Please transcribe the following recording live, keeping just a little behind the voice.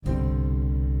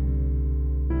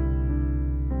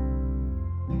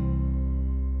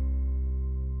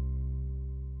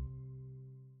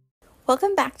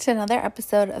Welcome back to another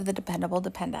episode of the Dependable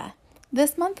Dependa.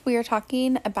 This month we are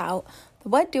talking about the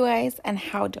what do I's and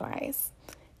how do I's.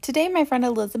 Today my friend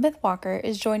Elizabeth Walker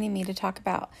is joining me to talk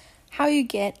about how you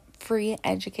get free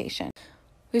education.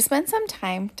 We spent some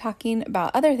time talking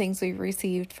about other things we've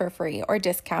received for free or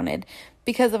discounted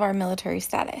because of our military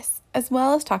status, as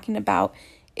well as talking about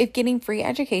if getting free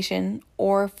education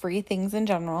or free things in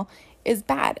general is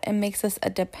bad and makes us a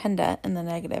dependa in the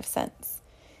negative sense.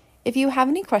 If you have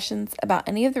any questions about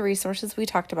any of the resources we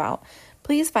talked about,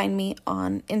 please find me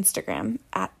on Instagram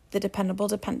at The Dependable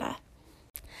Dependa.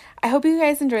 I hope you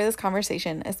guys enjoy this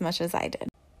conversation as much as I did.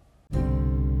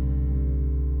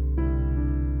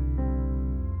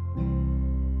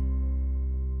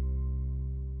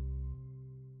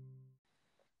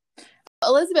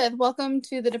 Elizabeth, welcome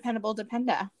to The Dependable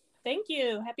Dependa. Thank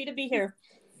you. Happy to be here.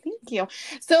 Thank you.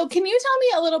 So can you tell me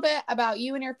a little bit about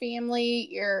you and your family,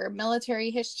 your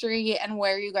military history, and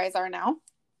where you guys are now?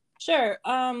 Sure.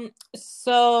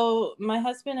 So my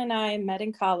husband and I met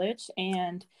in college,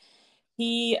 and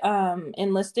he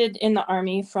enlisted in the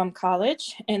Army from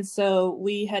college. And so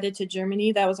we headed to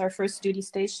Germany. That was our first duty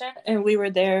station. And we were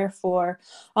there for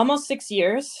almost 6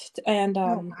 years. And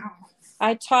Wow.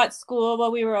 I taught school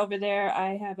while we were over there.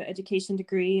 I have an education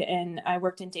degree, and I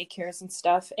worked in daycares and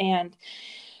stuff. And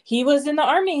he was in the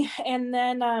Army, and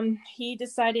then he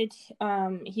decided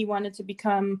he wanted to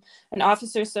become an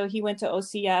officer, so he went to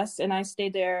OCS, and I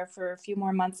stayed there for a few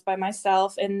more months by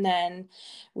myself, and then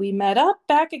we met up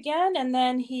back again, and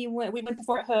then we went to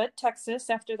Fort Hood,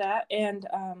 Texas after that, and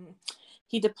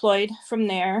he deployed from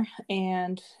there,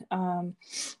 and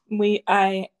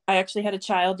I actually had a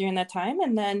child during that time.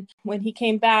 And then when he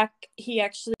came back, he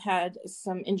actually had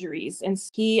some injuries, and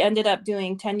he ended up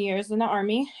doing 10 years in the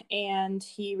Army, and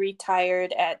he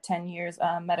retired at 10 years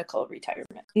medical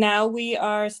retirement. Now we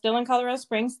are still in Colorado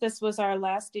Springs. This was our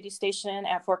last duty station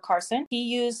at Fort Carson. He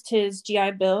used his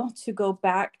GI Bill to go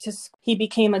back to school. He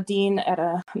became a dean at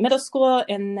a middle school,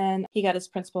 and then he got his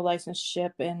principal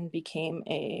licenseship and became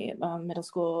a middle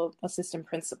school assistant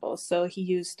principal. So he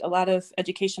used a lot of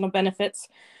educational benefits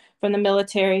from the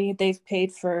military. They've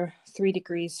paid for 3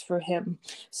 degrees for him.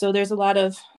 So there's a lot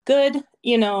of good,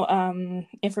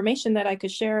 information that I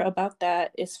could share about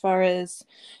that as far as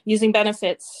using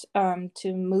benefits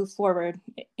to move forward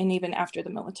and even after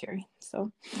the military.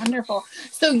 So wonderful.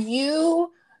 So he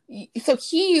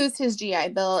used his GI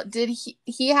Bill. Did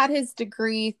he had his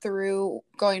degree through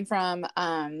going from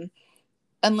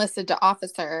enlisted to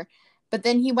officer, but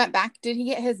then he went back. Did he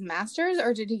get his master's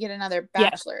or did he get another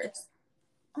bachelor's? Yes.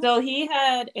 So he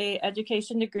had a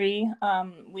education degree.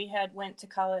 We had went to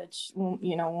college, when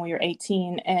we were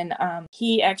 18, and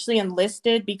he actually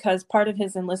enlisted because part of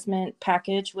his enlistment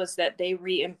package was that they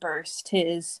reimbursed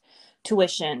his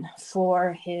tuition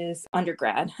for his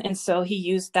undergrad. And so he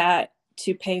used that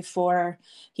to pay for,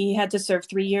 he had to serve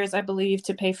 3 years, I believe,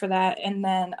 to pay for that. And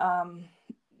then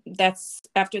that's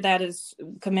after that his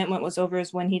commitment was over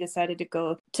is when he decided to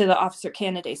go to the officer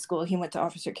candidate school. He went to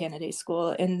officer candidate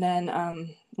school, and then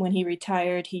when he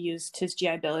retired, he used his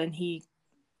GI Bill, and he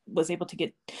was able to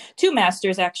get 2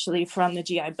 masters actually from the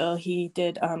GI Bill. He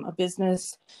did a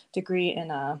business degree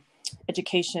and a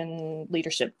education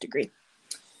leadership degree.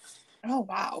 Oh,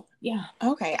 wow. Yeah.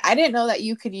 Okay. I didn't know that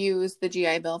you could use the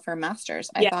GI Bill for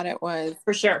master's. I thought it was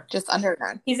for sure just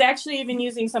undergrad. He's actually even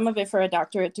using some of it for a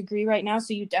doctorate degree right now.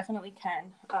 So you definitely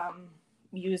can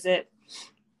use it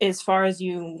as far as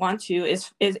you want to,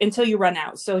 is until you run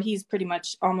out. So he's pretty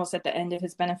much almost at the end of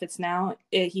his benefits now.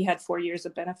 He had 4 years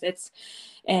of benefits,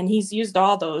 and he's used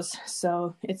all those.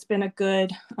 So it's been a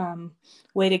good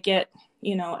way to get,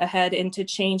 ahead and to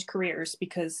change careers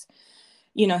because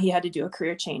he had to do a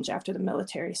career change after the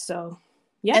military. So,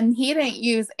 yeah. And he didn't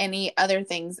use any other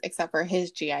things except for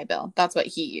his GI Bill. That's what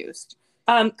he used.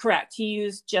 Correct. He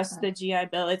used just the GI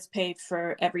Bill. It's paid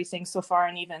for everything so far,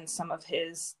 and even some of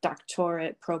his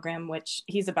doctorate program, which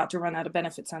he's about to run out of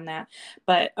benefits on that.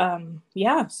 But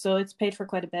so it's paid for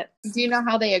quite a bit. Do you know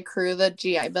how they accrue the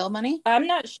GI Bill money? I'm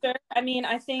not sure. I mean,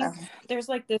 I think there's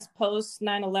like this post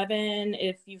 9/11,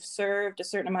 if you've served a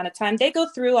certain amount of time, they go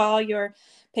through all your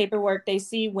paperwork. They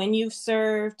see when you've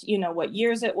served, what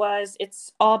years it was.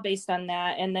 It's all based on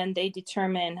that. And then they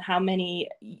determine how many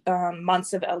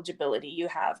months of eligibility you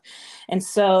have. And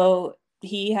so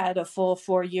he had a full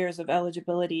 4 years of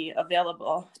eligibility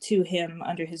available to him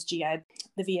under his GI.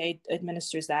 The VA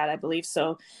administers that, I believe.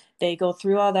 So they go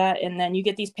through all that, and then you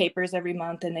get these papers every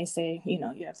month, and they say, you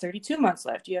know, you have 32 months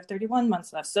left, you have 31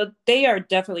 months left. So they are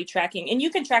definitely tracking, and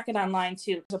you can track it online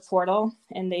too. There's a portal,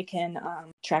 and they can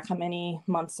track how many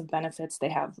months of benefits they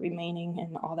have remaining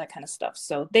and all that kind of stuff.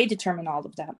 So they determine all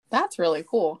of that. That's really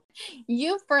cool.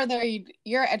 You furthered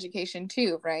your education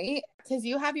too, right? Because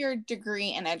you have your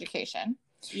degree in education.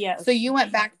 Yes. So you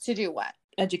went back to do what?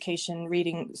 Education,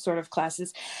 reading sort of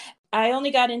classes. I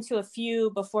only got into a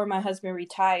few before my husband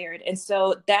retired. And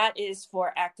so that is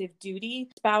for active duty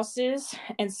spouses.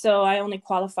 And so I only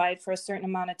qualified for a certain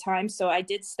amount of time. So I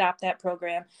did stop that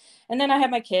program. And then I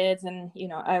had my kids, and, you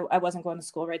know, I wasn't going to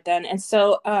school right then. And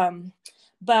so,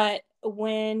 but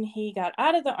when he got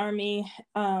out of the Army,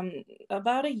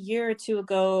 about a year or two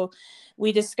ago,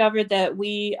 we discovered that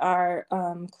we are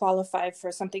qualified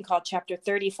for something called Chapter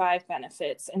 35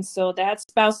 benefits. And so that's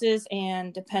spouses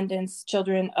and dependents,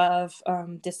 children of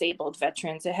disabled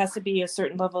veterans. It has to be a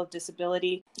certain level of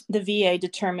disability. The VA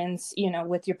determines, you know,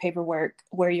 with your paperwork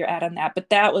where you're at on that. But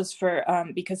that was for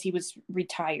because he was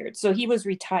retired. So he was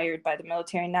retired by the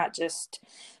military, not just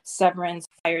severance.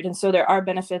 And so there are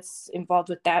benefits involved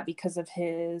with that because of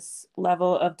his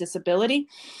level of disability.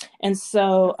 And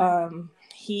so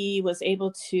he was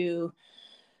able to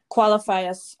qualify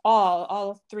us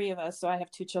all three of us. So I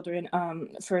have two children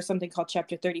for something called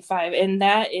Chapter 35. And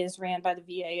that is ran by the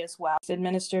VA as well. It's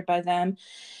administered by them.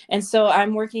 And so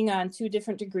I'm working on two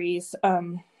different degrees.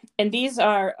 And these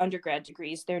are undergrad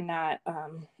degrees. They're not,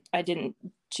 I didn't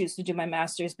choose to do my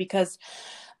master's because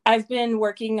I've been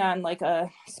working on like a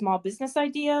small business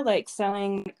idea, like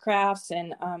selling crafts,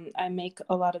 and I make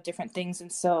a lot of different things.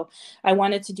 And so I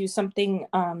wanted to do something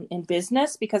in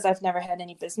business because I've never had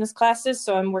any business classes.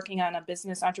 So I'm working on a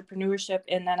business entrepreneurship,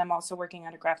 and then I'm also working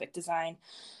on a graphic design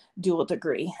dual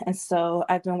degree. And so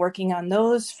I've been working on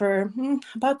those for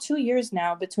about 2 years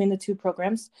now between the two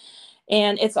programs.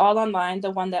 And it's all online. The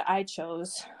one that I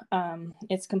chose,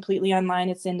 it's completely online.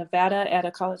 It's in Nevada at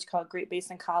a college called Great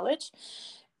Basin College.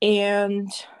 And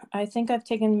I think I've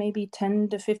taken maybe 10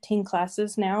 to 15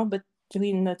 classes now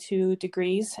between the two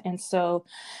degrees. And so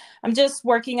I'm just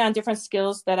working on different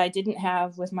skills that I didn't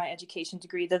have with my education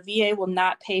degree. The VA will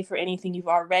not pay for anything you've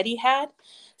already had.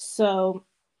 So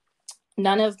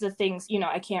none of the things, you know,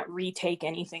 I can't retake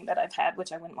anything that I've had,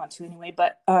 which I wouldn't want to anyway,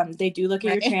 but they do look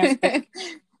at your transcript.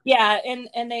 Yeah,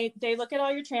 and they look at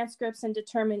all your transcripts and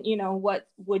determine, you know, what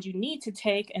would you need to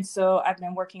take. And so I've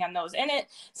been working on those. And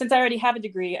since I already have a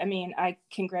degree, I mean, I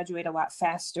can graduate a lot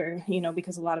faster, you know,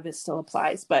 because a lot of it still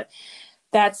applies. But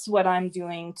that's what I'm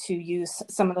doing to use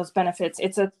some of those benefits.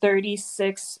 It's a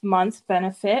 36-month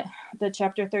benefit, the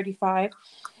Chapter 35.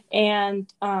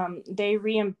 And they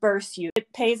reimburse you.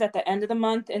 It pays at the end of the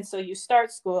month. And so you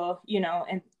start school, you know,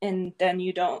 and then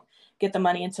you don't get the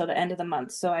money until the end of the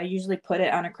month. So I usually put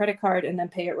it on a credit card and then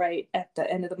pay it right at the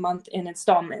end of the month in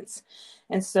installments.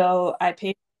 And so I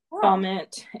pay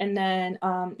installment, and then,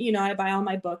 you know, I buy all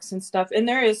my books and stuff, and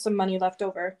there is some money left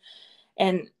over.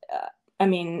 And I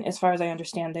mean, as far as I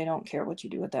understand, they don't care what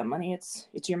you do with that money. It's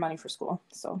your money for school.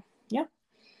 So, yeah.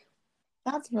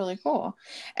 That's really cool.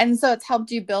 And so it's helped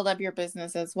you build up your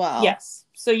business as well. Yes.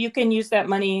 So you can use that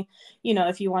money, you know,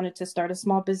 if you wanted to start a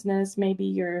small business, maybe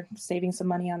you're saving some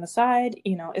money on the side,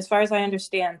 you know, as far as I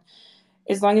understand,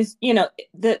 as long as, you know,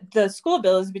 the school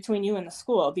bill is between you and the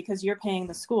school because you're paying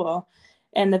the school,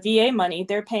 and the VA money,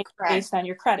 they're paying based on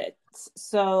your credits.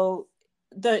 So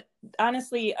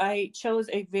honestly, I chose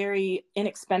a very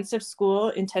inexpensive school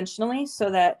intentionally so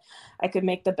that I could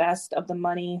make the best of the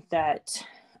money that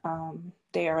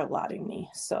they are allotting me.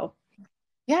 So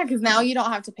yeah, because now you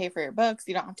don't have to pay for your books.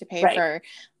 You don't have to pay for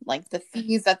like the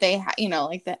fees that they have, you know,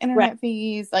 like the internet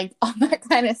fees, like all that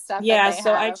kind of stuff. Yeah,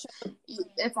 so I chose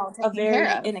it's all taken a very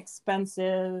care of.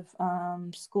 inexpensive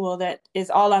school that is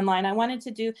all online. I went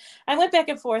back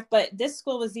and forth, but this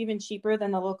school was even cheaper than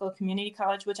the local community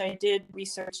college, which I did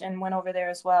research and went over there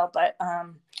as well. But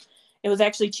it was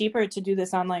actually cheaper to do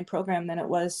this online program than it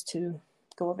was to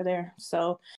go over there.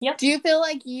 So, yeah. Do you feel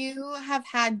like you have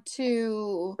had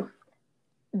to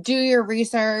do your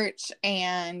research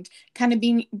and kind of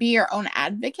be your own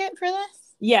advocate for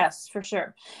this? Yes, for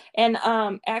sure. And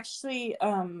actually,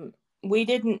 I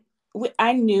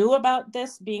knew about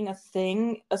this being a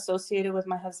thing associated with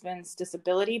my husband's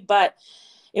disability, but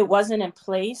it wasn't in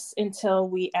place until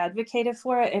we advocated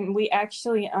for it. And we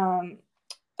actually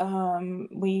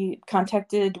we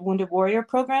contacted Wounded Warrior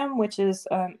Program, which is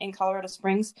in Colorado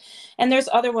Springs. And there's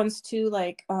other ones too,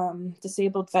 like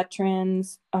disabled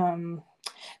veterans.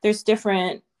 There's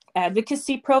different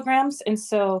advocacy programs. And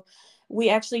so we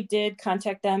actually did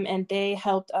contact them, and they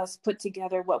helped us put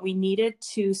together what we needed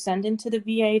to send into the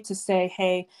VA to say,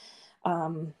 hey,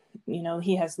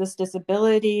 he has this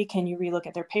disability. Can you relook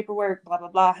at their paperwork, blah, blah,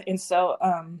 blah. And so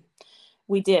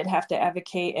we did have to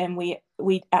advocate, and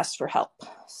we asked for help.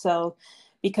 So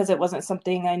because it wasn't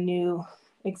something I knew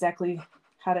exactly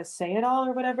how to say it all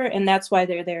or whatever. And that's why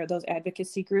they're there, those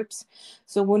advocacy groups.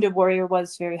 So Wounded Warrior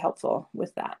was very helpful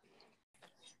with that.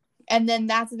 And then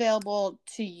that's available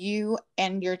to you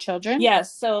and your children?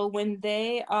 Yes. So when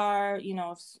they are,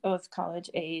 of college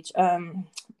age,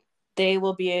 they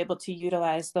will be able to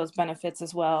utilize those benefits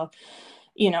as well.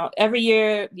 Every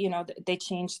year, they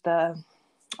change the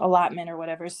allotment or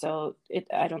whatever. So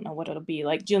I don't know what it'll be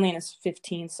like. Julian is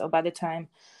 15. So by the time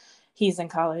he's in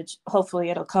college, hopefully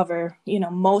it'll cover,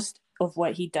 most of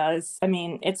what he does. I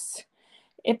mean,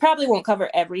 it probably won't cover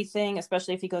everything,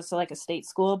 especially if he goes to like a state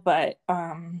school, but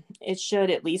it should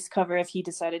at least cover if he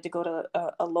decided to go to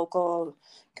a local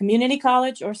community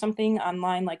college or something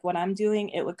online like what I'm doing.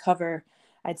 It would cover,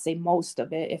 I'd say, most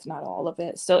of it, if not all of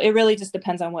it. So it really just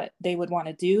depends on what they would want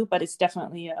to do, but it's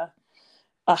definitely a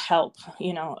help,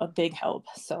 a big help.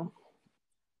 So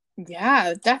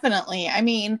yeah, definitely. I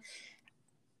mean,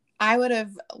 I would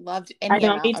have loved any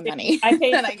amount of money I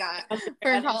paid that I got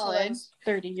for college.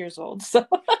 30 years old. So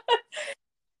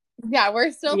yeah,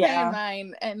 we're still paying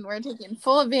mine, and we're taking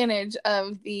full advantage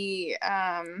of the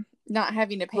not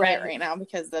having to pay it right now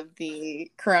because of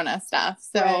the Corona stuff.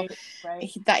 So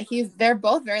they're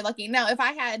both very lucky. Now, if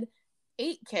I had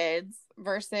 8 kids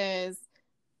versus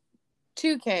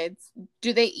 2 kids,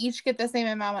 do they each get the same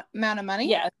amount of money?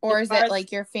 Yeah. Or is it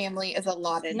like your family is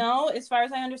allotted? No, as far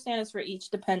as I understand, it's for each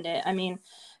dependent. I mean,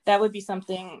 that would be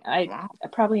something I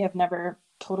probably have never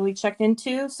totally checked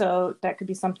into. So that could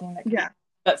be something that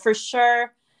but for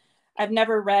sure, I've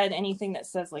never read anything that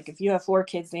says like if you have 4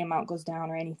 kids, the amount goes down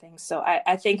or anything. So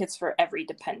I think it's for every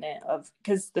dependent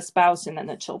because the spouse and then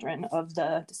the children of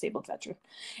the disabled veteran.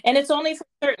 And it's only for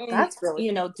certain,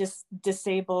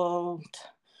 disabled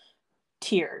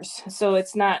tiers. So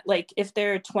it's not like if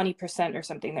they're 20% or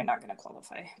something, they're not going to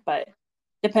qualify, but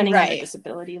depending on the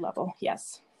disability level.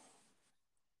 Yes.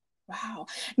 Wow.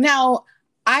 Now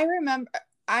I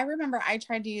remember I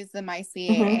tried to use the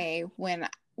MyCAA when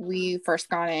we first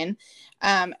got in.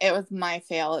 It was my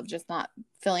fail of just not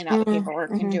filling out the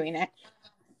paperwork and doing it.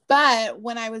 But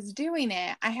when I was doing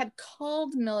it, I had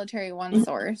called Military One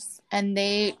Source, and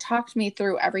they talked me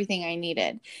through everything I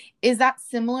needed. Is that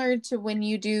similar to when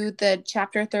you do the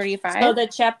Chapter 35? So the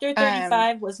Chapter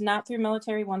 35 was not through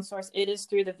Military One Source. It is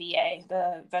through the VA,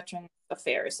 the Veteran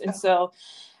Affairs. And so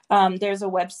there's a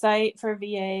website for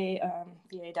VA,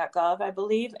 va.gov, I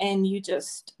believe. And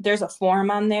there's a form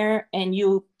on there, and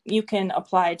you can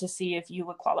apply to see if you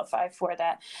would qualify for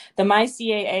that. The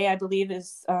MyCAA, I believe,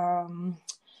 is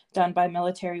done by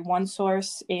Military One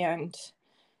Source, and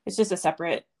it's just a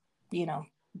separate,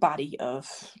 body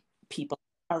of people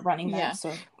are running that. Yeah.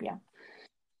 So yeah.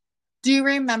 Do you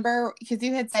remember, because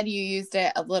you had said you used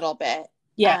it a little bit?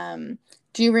 Yeah.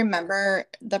 Do you remember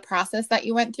the process that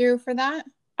you went through for that?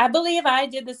 I believe I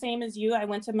did the same as you. I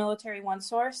went to Military One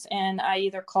Source, and I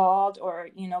either called or,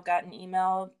 got an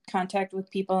email contact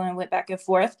with people and went back and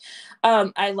forth.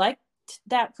 I liked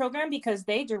that program because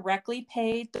they directly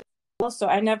paid the bill, so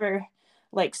I never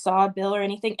saw a bill or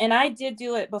anything. And I did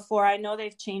do it before. I know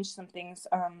they've changed some things.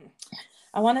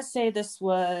 I want to say this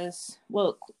was,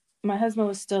 my husband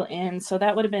was still in, so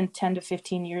that would have been 10 to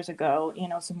 15 years ago,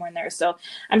 somewhere in there. So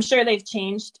I'm sure they've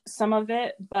changed some of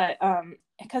it, but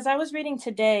because I was reading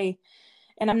today,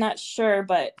 and I'm not sure,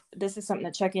 but this is something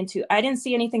to check into. I didn't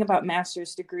see anything about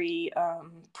master's degree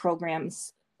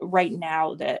programs right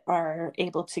now that are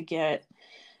able to get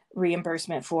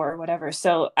reimbursement for or whatever.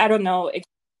 So I don't know.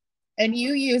 And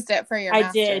you used it for your master's?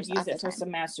 I did use it for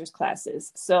some master's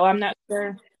classes. So I'm not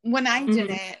sure. When I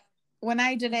did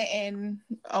it in,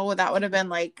 that would have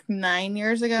been 9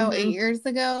 years ago, 8 years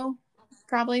ago,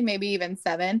 probably, maybe even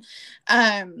 7.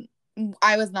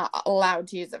 I was not allowed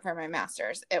to use it for my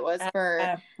master's. It was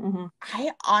for,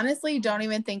 I honestly don't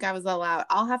even think I was allowed.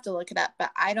 I'll have to look it up, but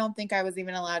I don't think I was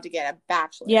even allowed to get a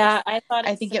bachelor's. Yeah,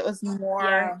 I think it was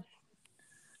more,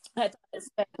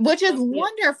 which is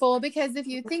wonderful, because if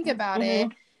you think about it,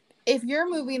 if you're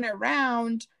moving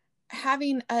around,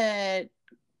 having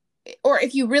or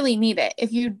if you really need it,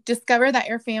 if you discover that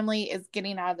your family is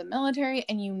getting out of the military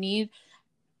and you need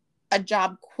a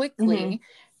job quickly,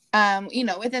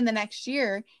 within the next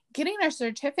year, getting a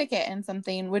certificate in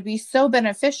something would be so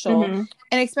beneficial. And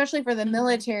especially for the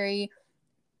military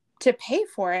to pay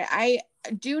for it. I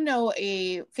do know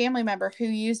a family member who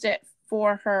used it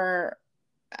for her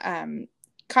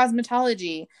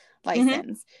cosmetology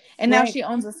license. And now she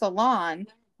owns a salon.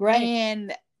 Right.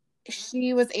 And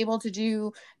she was able to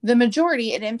do the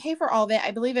majority. It didn't pay for all of it.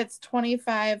 I believe it's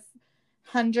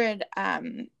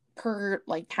 $2,500 per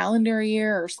like calendar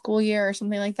year or school year or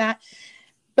something like that.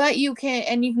 But you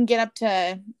can get up to,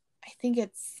 I think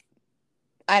it's,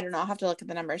 I don't know, I'll have to look at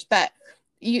the numbers, but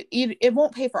it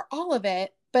won't pay for all of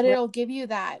it, but it'll give you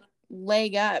that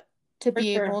leg up to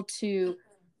be able to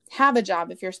have a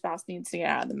job if your spouse needs to get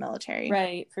out of the military.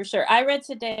 Right, for sure. I read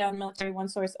today on Military One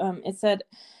Source, it said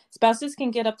spouses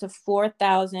can get up to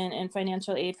 $4,000 in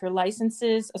financial aid for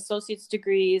licenses, associate's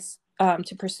degrees,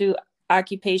 to pursue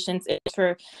occupations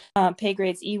for pay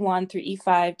grades E1 through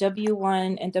E5,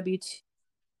 W1, and W2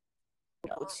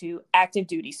 to active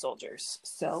duty soldiers.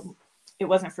 So it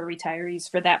wasn't for retirees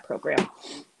for that program.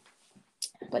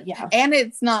 But yeah. And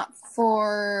it's not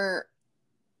for,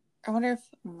 I wonder if,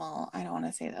 well, I don't want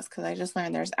to say this because I just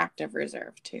learned there's active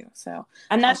reserve too. So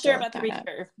I'm not sure about the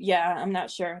reserve. Yeah, I'm not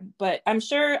sure. But I'm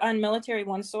sure on Military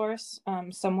One Source,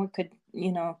 someone could,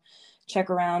 check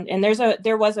around. And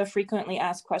there was a frequently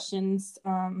asked questions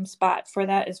spot for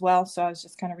that as well. So I was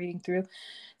just kind of reading through.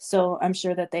 So I'm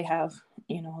sure that they have,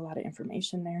 a lot of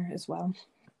information there as well.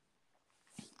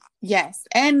 Yes.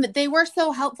 And they were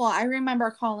so helpful. I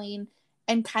remember calling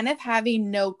and kind of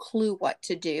having no clue what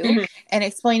to do and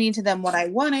explaining to them what I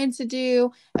wanted to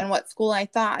do and what school I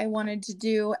thought I wanted to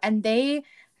do. And they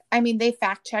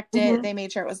fact checked it. They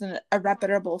made sure it was a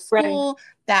reputable school,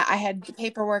 that I had the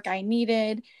paperwork I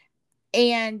needed.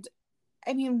 And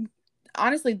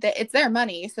honestly, it's their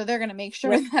money. So they're going to make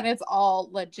sure that it's all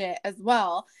legit as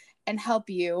well and help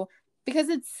you because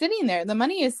it's sitting there. The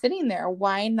money is sitting there.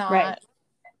 Why not?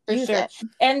 For sure.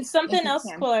 And something else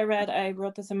cool I read, I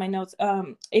wrote this in my notes.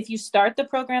 If you start the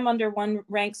program under one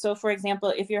rank, so for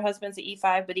example, if your husband's an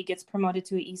E5, but he gets promoted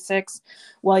to an E6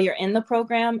 while you're in the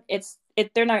program,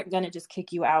 they're not going to just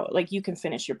kick you out. Like you can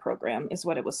finish your program is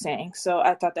what it was saying. So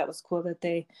I thought that was cool that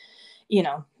they,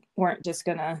 weren't just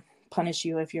going to punish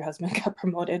you if your husband got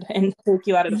promoted and take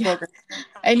you out of the program.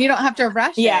 And you don't have to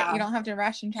rush it. You don't have to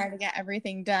rush and try to get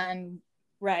everything done.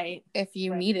 Right. If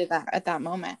you needed that at that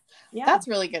moment. Yeah. That's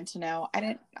really good to know.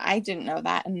 I didn't know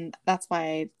that. And that's why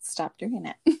I stopped doing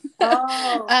it.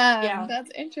 Oh, yeah.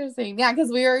 That's interesting. Yeah. Cause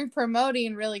we were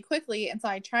promoting really quickly. And so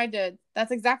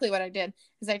that's exactly what I did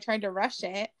is I tried to rush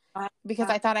it because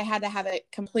I thought I had to have it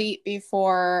complete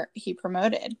before he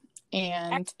promoted.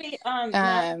 And actually,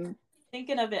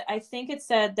 thinking of it, I think it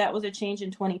said that was a change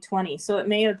in 2020. So it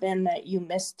may have been that you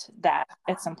missed that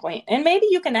at some point. And maybe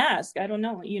you can ask. I don't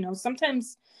know.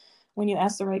 Sometimes when you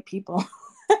ask the right people.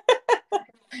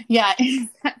 Yeah,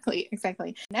 exactly.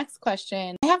 Next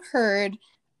question. I have heard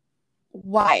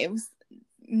wives,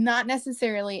 not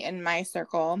necessarily in my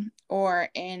circle or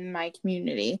in my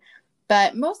community,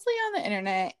 but mostly on the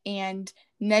internet and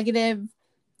negative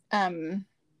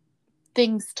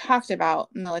things talked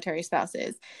about military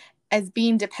spouses as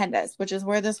being dependas, which is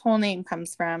where this whole name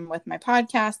comes from with my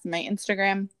podcast and my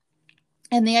Instagram.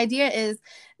 And the idea is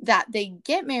that they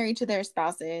get married to their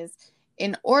spouses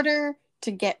in order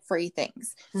to get free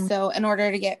things. So in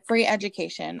order to get free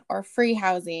education or free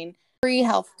housing, free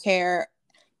healthcare,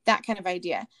 that kind of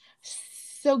idea.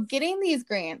 So getting these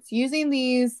grants, using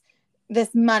this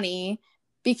money,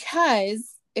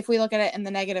 because if we look at it in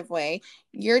the negative way,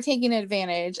 you're taking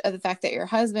advantage of the fact that your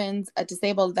husband's a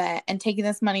disabled vet and taking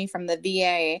this money from the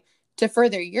VA to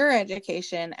further your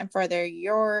education and further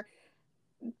your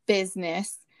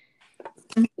business.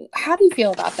 How do you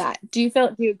feel about that? Do you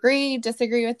agree,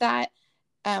 disagree with that?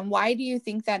 Why do you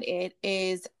think that it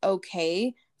is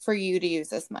okay for you to use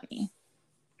this money?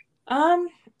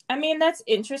 That's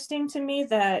interesting to me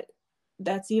that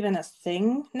that's even a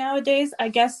thing nowadays. I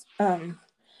guess,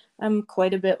 I'm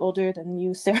quite a bit older than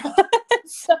you, Sarah.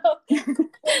 So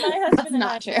my husband and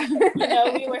I, true.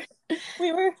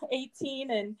 we were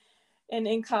 18 and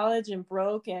in college and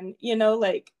broke and,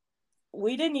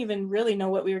 we didn't even really know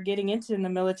what we were getting into in the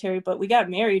military, but we got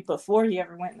married before he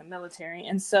ever went in the military.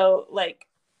 And so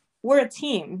we're a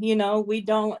team, we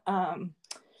don't,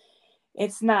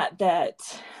 it's not that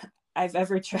I've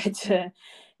ever tried to,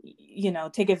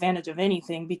 take advantage of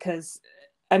anything because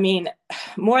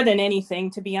more than anything,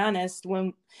 to be honest,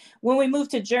 when we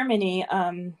moved to Germany,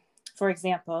 for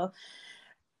example,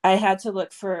 I had to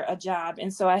look for a job.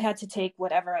 And so I had to take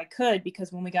whatever I could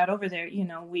because when we got over there,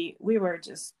 we were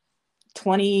just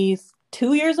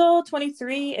 22 years old,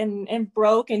 23 and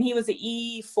broke. And he was an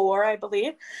E4, I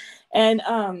believe. And,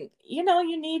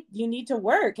 you need to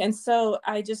work. And so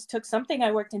I just took something.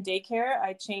 I worked in daycare.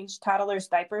 I changed toddlers'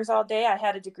 diapers all day. I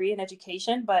had a degree in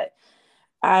education, but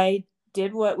I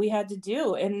did what we had to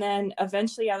do. And then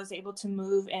eventually I was able to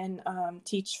move and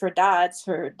teach for DODS,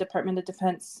 for Department of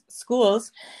Defense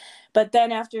schools. But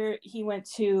then after he went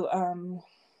to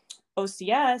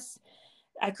OCS,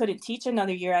 I couldn't teach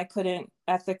another year. I couldn't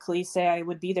ethically say I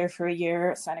would be there for a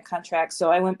year, sign a contract. So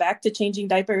I went back to changing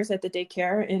diapers at the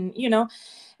daycare, and,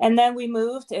 and then we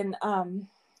moved, and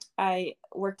I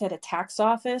worked at a tax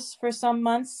office for some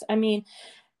months. I mean,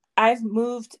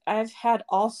 I've had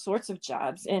all sorts of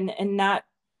jobs, and not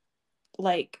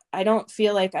like, I don't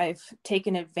feel like I've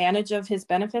taken advantage of his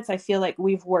benefits. I feel like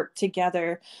we've worked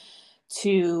together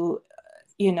to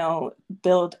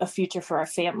build a future for our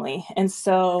family. And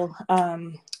so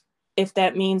if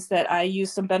that means that I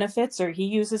use some benefits or he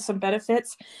uses some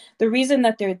benefits, the reason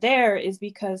that they're there is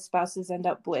because spouses end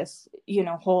up with,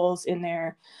 holes in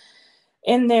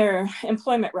their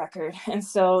employment record. And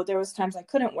so there was times I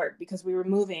couldn't work because we were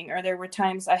moving, or there were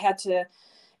times I had to,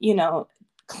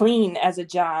 clean as a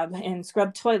job and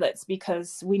scrub toilets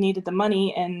because we needed the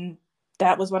money, and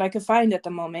that was what I could find at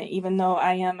the moment, even though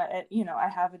I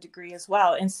have a degree as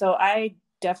well. And so I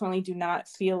definitely do not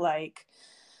feel like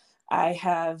I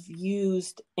have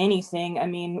used anything. I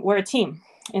mean, we're a team.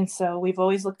 And so we've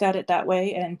always looked at it that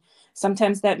way. And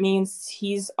sometimes that means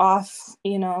he's off,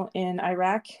 in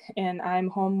Iraq and I'm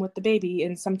home with the baby.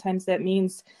 And sometimes that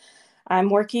means I'm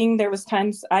working. There was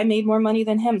times I made more money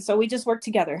than him. So we just work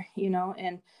together,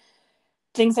 and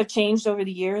things have changed over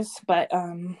the years. But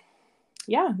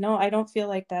yeah, no, I don't feel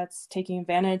like that's taking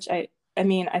advantage. I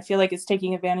mean, I feel like it's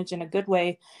taking advantage in a good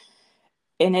way,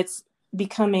 and it's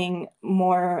becoming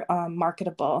more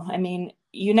marketable. I mean,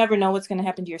 you never know what's going to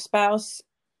happen to your spouse.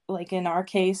 Like in our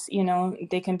case,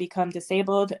 they can become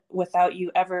disabled without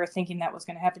you ever thinking that was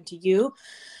going to happen to you.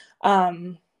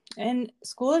 And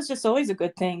school is just always a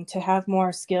good thing, to have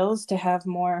more skills, to have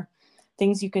more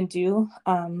things you can do.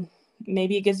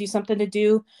 Maybe it gives you something to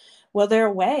do while they're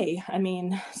away. I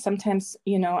mean, sometimes,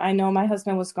 I know my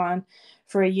husband was gone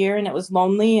for a year and it was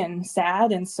lonely and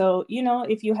sad. And so,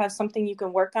 if you have something you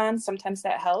can work on, sometimes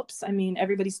that helps. I mean,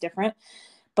 everybody's different,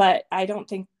 but I don't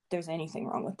think there's anything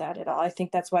wrong with that at all. I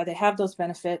think that's why they have those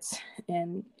benefits,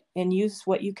 and use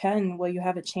what you can while you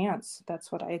have a chance.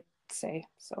 That's what I say.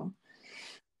 So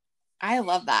I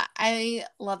love that. I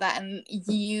love that. And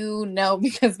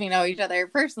because we know each other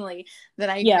personally, that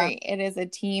I agree. It is a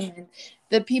team. And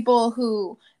the people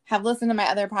who have listened to my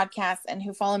other podcasts and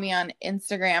who follow me on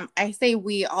Instagram, I say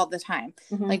we all the time.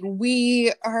 Mm-hmm. Like,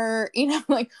 we are,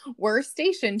 like, we're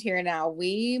stationed here now.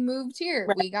 We moved here.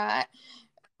 Right. We got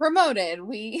promoted.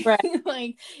 We right.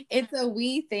 Like, it's a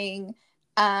we thing.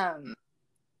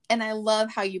 And I love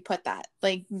how you put that.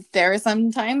 Like, there are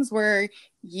some times where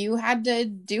you had to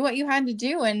do what you had to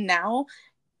do, and now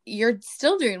you're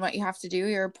still doing what you have to do.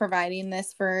 You're providing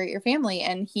this for your family.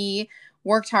 And he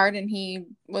worked hard, and he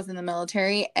was in the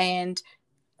military, and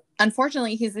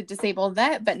unfortunately he's a disabled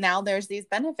vet, but now there's these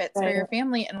benefits right. for your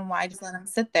family, and why just let him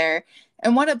sit there?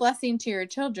 And what a blessing to your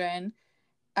children.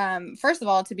 First of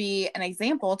all, to be an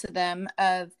example to them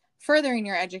of furthering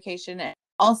your education, and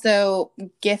also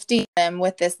gifting them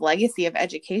with this legacy of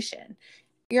education.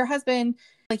 Your husband,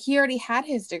 like, he already had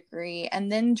his degree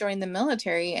and then joined the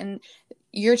military, and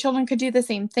your children could do the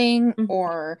same thing. Mm-hmm.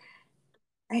 Or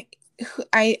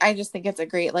I just think it's a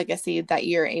great legacy that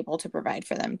you're able to provide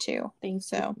for them too.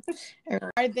 So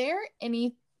are there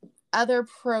any other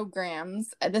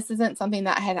programs? This isn't something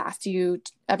that I had asked you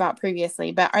about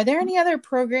previously, but are there any other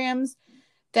programs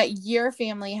that your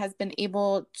family has been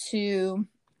able to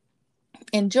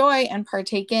enjoy and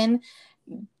partake in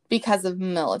because of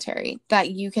military, that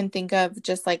you can think of,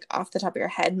 just like off the top of your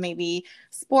head? Maybe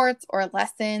sports or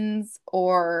lessons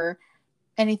or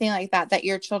anything like that, that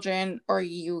your children or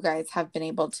you guys have been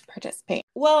able to participate?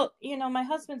 Well, my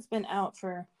husband's been out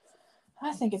for,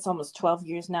 I think it's almost 12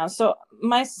 years now. So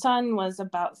my son was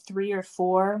about 3 or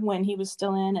 4 when he was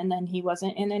still in, and then he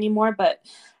wasn't in anymore. But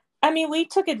I mean, we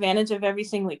took advantage of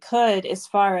everything we could as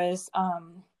far as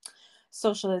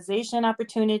socialization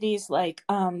opportunities. Like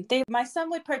my son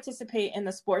would participate in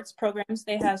the sports programs.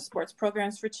 They have sports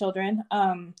programs for children.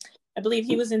 I believe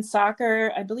he was in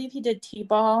soccer. I believe he did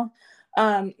t-ball.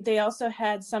 They also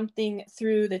had something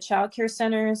through the child care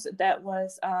centers that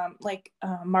was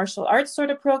martial arts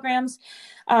sort of programs.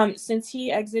 Since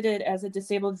he exited as a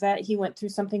disabled vet, he went through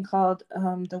something called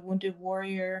the Wounded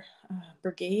Warrior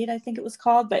Brigade, I think it was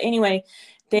called. But anyway,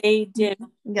 they did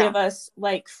give us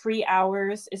like free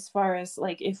hours as far as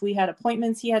like if we had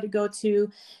appointments he had to go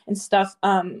to and stuff,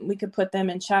 we could put them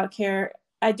in child care.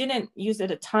 I didn't use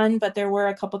it a ton, but there were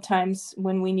a couple times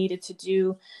when we needed to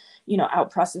do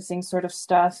out processing sort of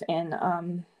stuff.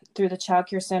 And through the child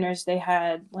care centers, they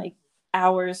had like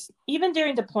hours. Even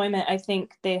during deployment, I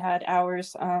think they had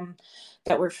hours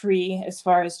that were free as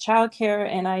far as childcare,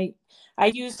 and I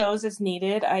used those as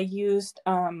needed. I used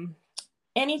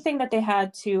anything that they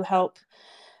had to help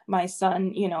my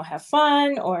son, have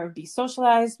fun or be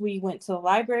socialized. We went to the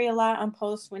library a lot on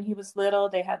post when he was little.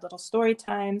 They had little story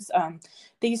times.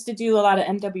 They used to do a lot of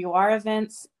MWR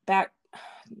events back.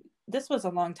 This was a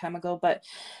long time ago, but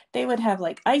they would have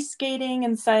like ice skating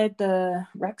inside the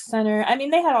rec center. I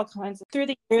mean, they had all kinds. Through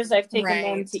the years, I've taken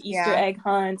them to Easter egg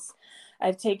hunts.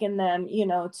 I've taken them,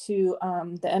 to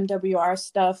the MWR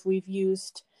stuff. We've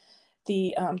used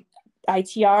the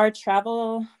ITR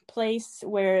travel place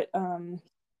where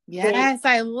yes,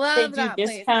 I love do that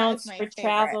discounts place. for Favorite.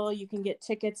 travel. You can get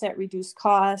tickets at reduced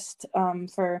cost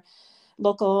for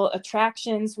local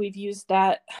attractions. We've used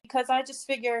that because I just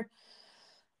figure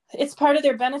it's part of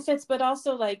their benefits, but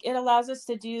also like it allows us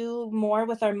to do more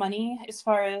with our money as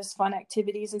far as fun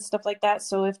activities and stuff like that.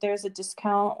 So if there's a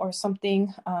discount or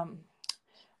something,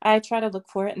 I try to look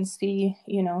for it and see,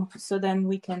 so then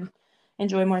we can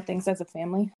enjoy more things as a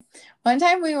family. One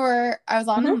time I was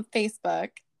on Facebook,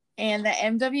 and the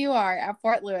MWR at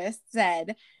Fort Lewis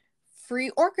said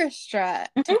free orchestra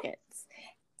tickets.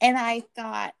 And I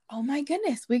thought, oh my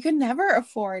goodness, we could never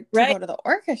afford to go to the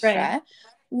orchestra. Right.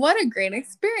 What a great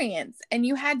experience. And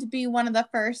you had to be one of the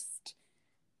first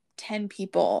 10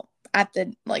 people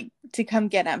to come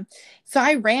get them. So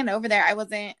I ran over there.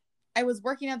 I was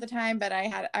working at the time, but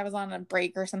I was on a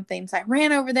break or something. So I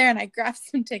ran over there and I grabbed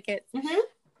some tickets.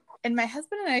 And my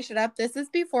husband and I showed up. This is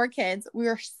before kids. We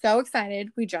were so excited.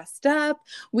 We dressed up.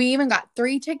 We even got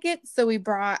 3 tickets. So we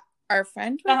brought our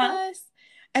friend with us.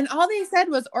 And all they said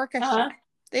was orchestra.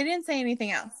 They didn't say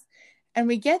anything else. And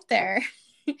we get there.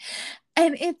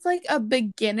 And it's like a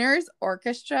beginner's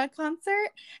orchestra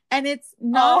concert. And it's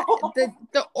not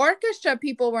the orchestra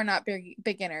people were not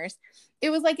beginners. It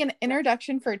was like an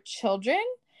introduction for children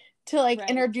to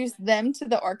introduce them to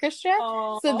the orchestra.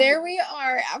 So there we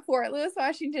are at Fort Lewis,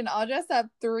 Washington, all dressed up,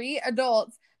 3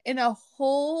 adults in a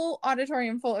whole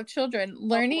auditorium full of children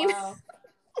learning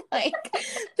like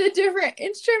the different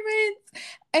instruments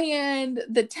and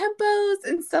the tempos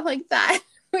and stuff like that.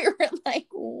 We were like,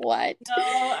 what? No,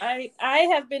 I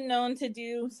have been known to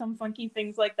do some funky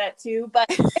things like that too, but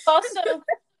also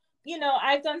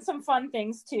I've done some fun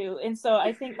things too. And so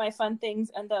I think my fun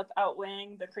things end up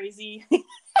outweighing the crazy.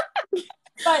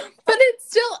 but it's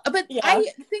still, I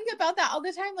think about that all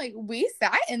the time. Like we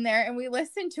sat in there and we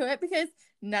listened to it because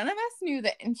none of us knew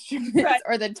the instruments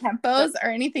or the tempos or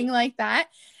anything like that.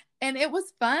 And it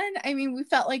was fun. I mean, we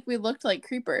felt like we looked like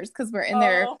creepers because we're in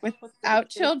there without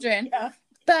children.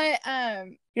 But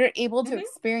you're able to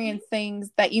experience things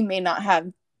that you may not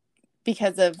have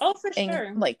because of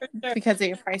because of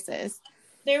your prices.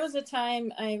 There was a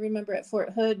time I remember at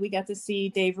Fort Hood, we got to see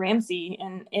Dave Ramsey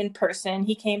in person.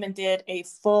 He came and did a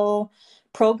full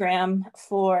program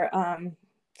for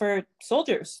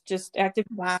soldiers, just active.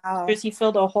 Wow. He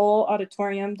filled a whole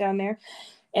auditorium down there,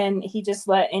 and he just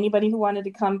let anybody who wanted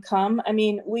to come. I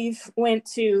mean, we've went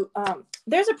to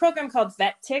there's a program called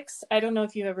VETTIX. I don't know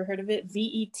if you've ever heard of it.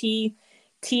 VETTIX,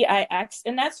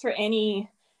 and that's for any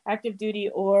active duty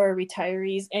or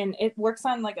retirees, and it works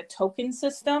on like a token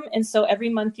system. And so every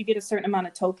month you get a certain amount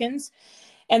of tokens,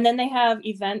 and then they have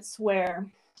events where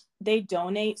they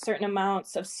donate certain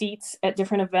amounts of seats at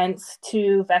different events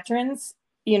to veterans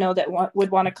that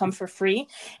would want to come for free.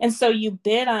 And so you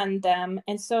bid on them.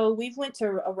 And so we've went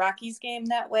to a Rockies game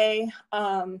that way.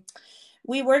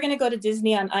 We were going to go to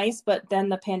Disney on Ice, but then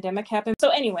the pandemic happened. So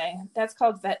anyway, that's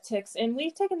called VETTIX. And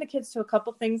we've taken the kids to a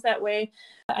couple things that way.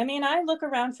 I mean, I look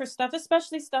around for stuff,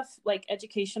 especially stuff like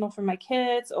educational for my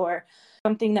kids or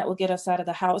something that will get us out of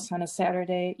the house on a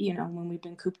Saturday, when we've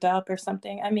been cooped up or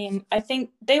something. I mean, I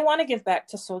think they want to give back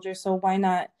to soldiers. So why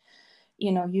not,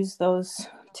 use those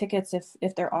tickets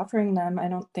if they're offering them. I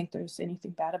don't think there's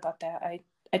anything bad about that.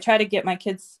 I try to get my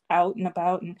kids out and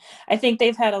about, and I think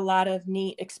they've had a lot of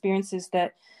neat experiences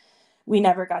that we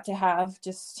never got to have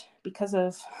just because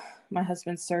of my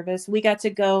husband's service. We got to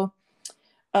go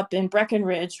up in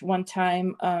Breckenridge one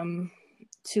time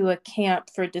to a camp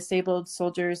for disabled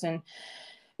soldiers, and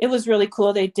it was really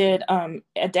cool. They did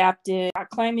adapted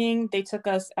rock climbing. They took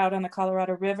us out on the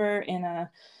Colorado River in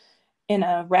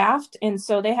a raft. And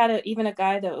so they had even a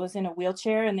guy that was in a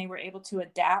wheelchair, and they were able to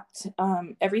adapt.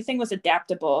 Everything was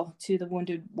adaptable to the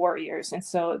wounded warriors. And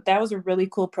so that was a really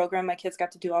cool program. My kids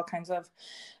got to do all kinds of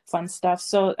fun stuff.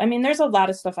 So, I mean, there's a lot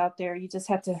of stuff out there. You just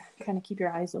have to kind of keep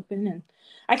your eyes open, and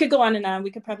I could go on and on.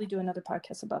 We could probably do another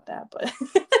podcast about that, but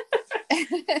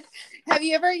have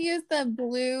you ever used the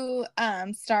Blue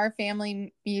Star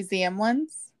Family Museum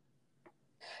ones?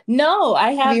 No,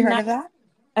 I Have have you heard not. of that?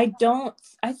 I don't,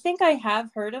 I think I have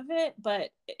heard of it, but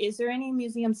is there any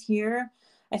museums here?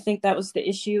 I think that was the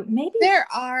issue. Maybe. There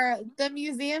are the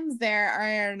museums there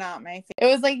are not my favorite. It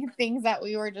was like things that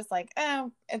we were just like,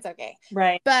 oh, it's okay.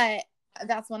 Right. But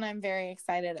that's one I'm very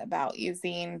excited about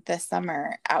using this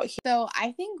summer out here. So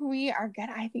I think we are good.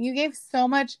 I think you gave so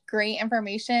much great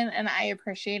information and I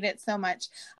appreciate it so much.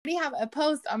 I already have a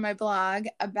post on my blog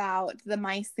about the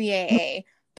MyCAA.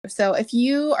 So if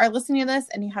you are listening to this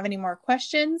and you have any more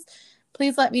questions,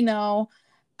 please let me know.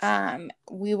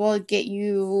 We will get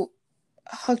you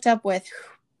hooked up with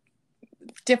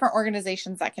different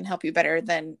organizations that can help you better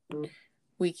than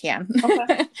we can.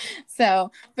 Okay.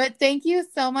 So, but thank you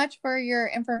so much for your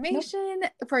information,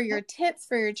 for your tips,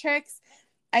 for your tricks.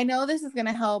 I know this is going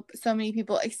to help so many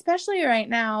people, especially right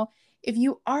now. If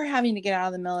you are having to get out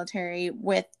of the military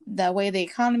with the way the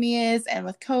economy is and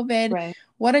with COVID, Right.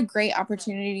 what a great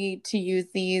opportunity to use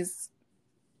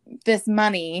this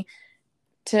money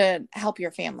to help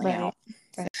your family out.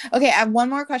 Right. Okay, I have one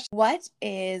more question. What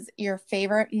is your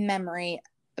favorite memory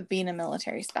of being a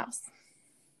military spouse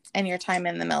and your time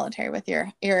in the military with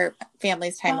your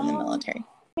family's time in the military?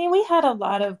 I mean, we had a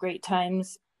lot of great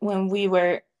times when we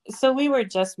were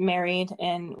just married,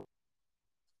 and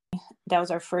that was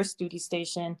our first duty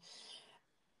station.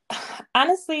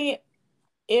 Honestly,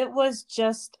 it was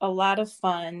just a lot of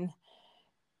fun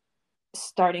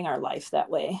starting our life that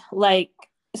way. Like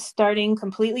starting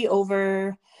completely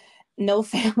over, no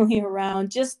family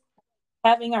around, just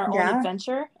having our own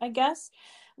adventure, I guess.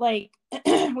 Like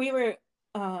we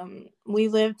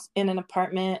lived in an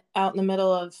apartment out in the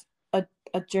middle of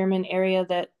a German area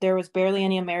that there was barely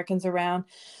any Americans around.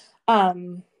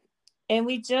 And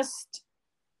we just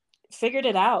figured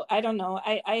it out. I don't know.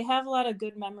 I have a lot of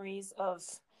good memories of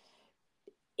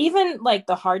even like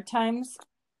the hard times,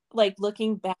 like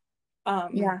looking back.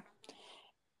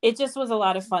 It just was a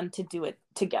lot of fun to do it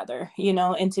together,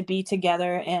 and to be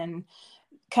together and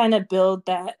kind of build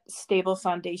that stable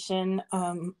foundation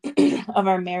of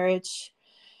our marriage,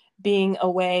 being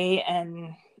away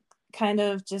and kind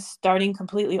of just starting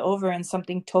completely over in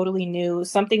something totally new,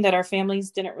 something that our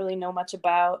families didn't really know much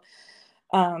about.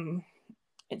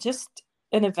 Just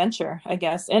an adventure, I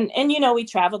guess. And we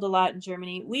traveled a lot in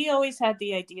Germany. We always had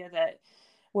the idea that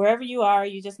wherever you are,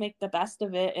 you just make the best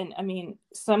of it. And I mean,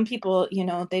 some people,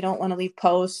 they don't want to leave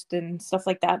post and stuff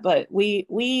like that, but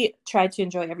we tried to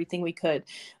enjoy everything we could.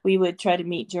 We would try to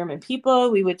meet German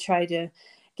people. We would try to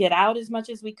get out as much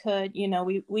as we could.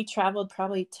 We traveled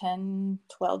probably 10,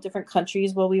 12 different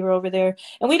countries while we were over there,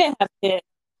 and we didn't have kids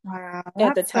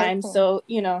at the time. So,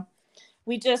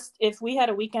 we just, if we had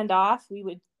a weekend off, we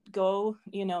would go,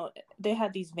 they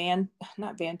had these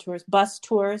bus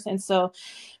tours. And so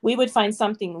we would find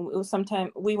something.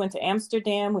 Sometime we went to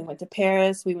Amsterdam, we went to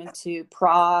Paris, we went to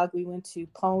Prague, we went to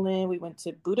Poland, we went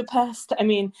to Budapest. I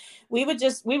mean, we would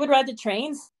ride the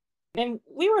trains, and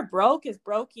we were broke,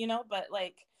 but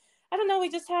like, I don't know, we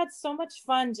just had so much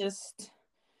fun just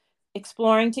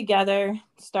exploring together,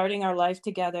 starting our life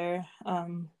together,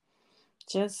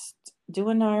 just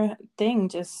doing our thing,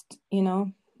 just,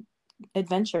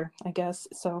 adventure, I guess.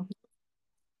 So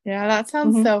yeah, that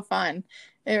sounds so fun.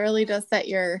 It really does set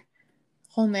your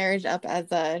whole marriage up as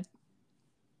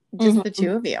just the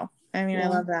two of you. I mean, I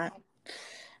love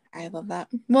that.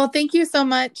 Well, thank you so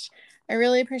much. I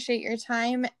really appreciate your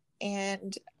time,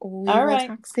 and we will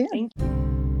talk soon. Thank you.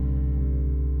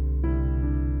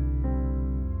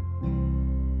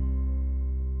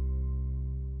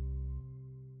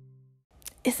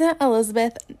 Isn't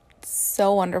Elizabeth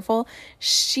so wonderful?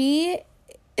 She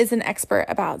is an expert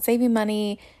about saving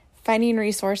money, finding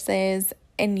resources,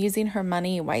 and using her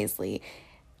money wisely.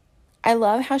 I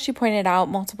love how she pointed out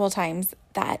multiple times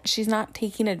that she's not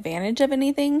taking advantage of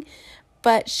anything,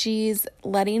 but she's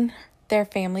letting their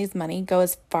family's money go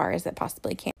as far as it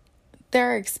possibly can.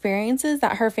 There are experiences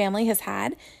that her family has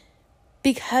had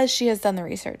because she has done the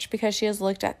research, because she has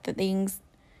looked at things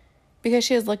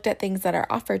that are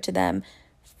offered to them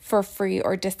for free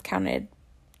or discounted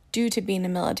due to being a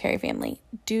military family,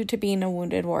 due to being a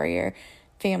wounded warrior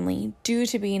family, due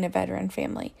to being a veteran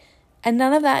family. And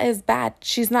none of that is bad.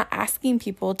 She's not asking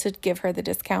people to give her the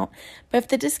discount, but if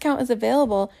the discount is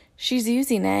available, she's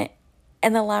using it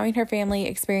and allowing her family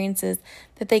experiences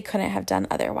that they couldn't have done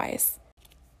otherwise.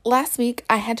 Last week,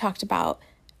 I had talked about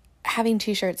having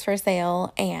t-shirts for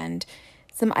sale and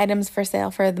some items for sale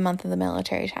for the month of the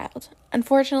military child.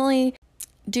 Unfortunately,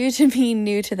 due to being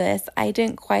new to this, I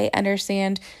didn't quite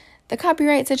understand the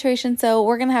copyright situation, so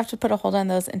we're going to have to put a hold on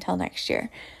those until next year.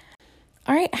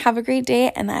 All right, have a great day,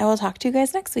 and I will talk to you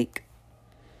guys next week.